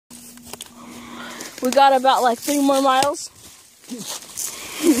We got about like 3 more miles.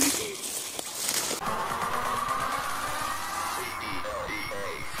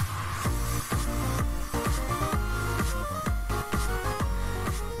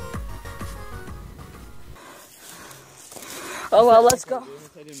 Oh well, let's go.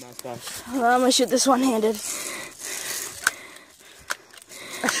 I'm gonna shoot this one-handed.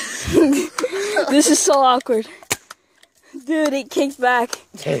 This is so awkward. Dude, it kicked back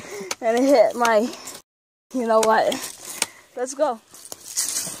and it hit my, you know what? Let's go.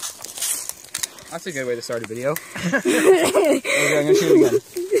 That's a good way to start a video. Okay, I'm gonna shoot it again.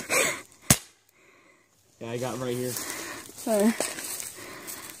 Yeah, I got him right here.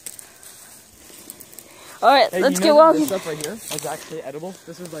 Alright, hey, let's get walking. This stuff right here is actually edible.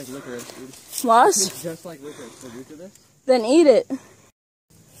 This is like licorice, dude. Moss? This is just like licorice. The root of this? Then eat it.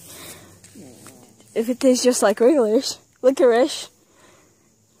 If it tastes just like licorice.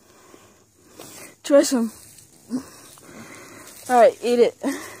 Try some. Alright, eat it.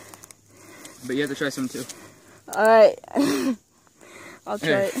 But you have to try some too. Alright. I'll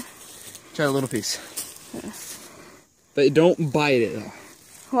try it. Try a little piece. Yeah. But don't bite it though.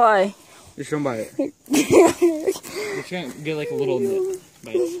 Why? Just don't bite it. You're trying to get like a little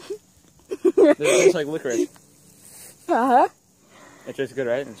bite. It tastes like licorice. Uh-huh. It tastes good,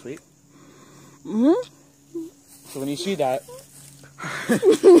 right? And sweet? Mm-hmm. So when you see that,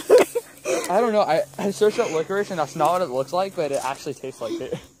 I don't know, I searched up licorice and that's not what it looks like, but it actually tastes like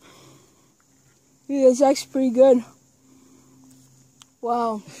it. Yeah, it's actually pretty good.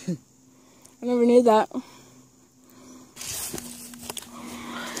 Wow. I never knew that.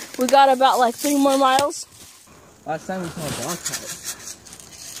 We got about like 3 more miles. Last time we saw a bobcat.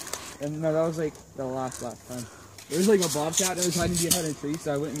 And no, that was like the last time. There was like a bobcat that was hiding behind a tree,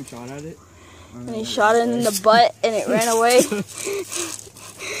 so I went and shot at it. And he shot it in the butt and it ran away.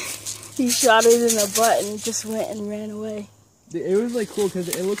 He shot it in the butt and it just went and ran away. It was like cool because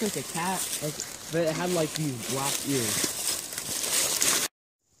it looked like a cat, but it had like these black ears.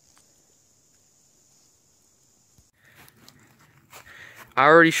 I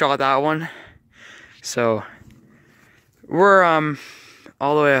already shot that one, so we're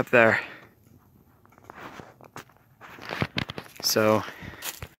all the way up there. So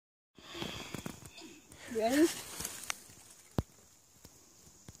ready?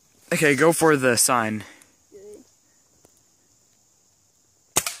 Okay, go for the sign.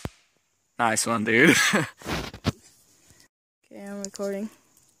 Nice one, dude. Okay, I'm recording.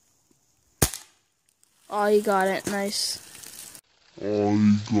 Oh, you got it. Nice. Oh,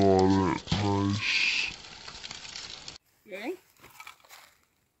 you got it. Nice. Ready?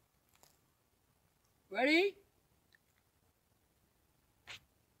 Ready?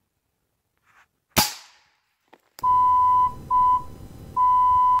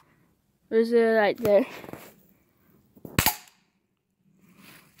 Where's it right there?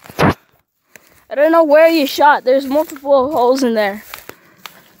 I don't know where you shot. There's multiple holes in there.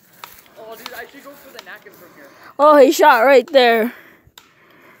 Oh, dude, I should go for the knacking from here. Oh, he shot right there.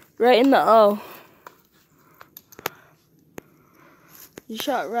 Right in the O. You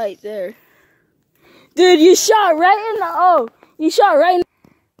shot right there. Dude, you shot right in the O. You shot right in.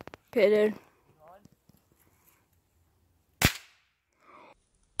 Okay, dude.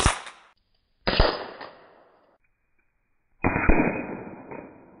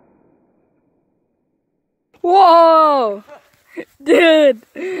 Whoa! Dude!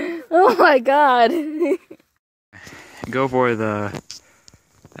 Oh my god! Go for that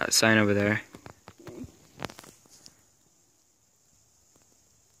sign over there.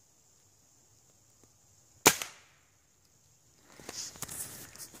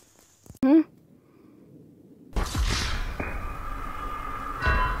 Hmm?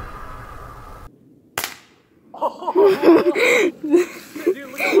 Oh.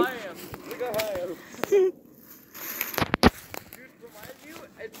 Dude, look how high I am. Look how high I am. Dude, from my view,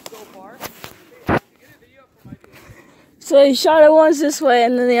 it's so far. Hey, get a video from my view. So he shot it once this way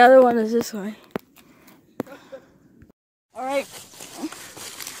and then the other one is this way. Alright.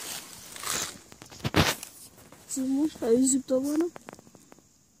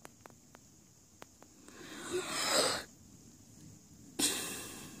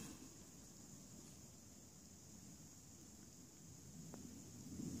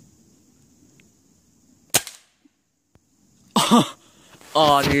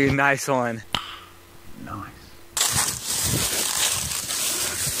 Oh, dude, nice one.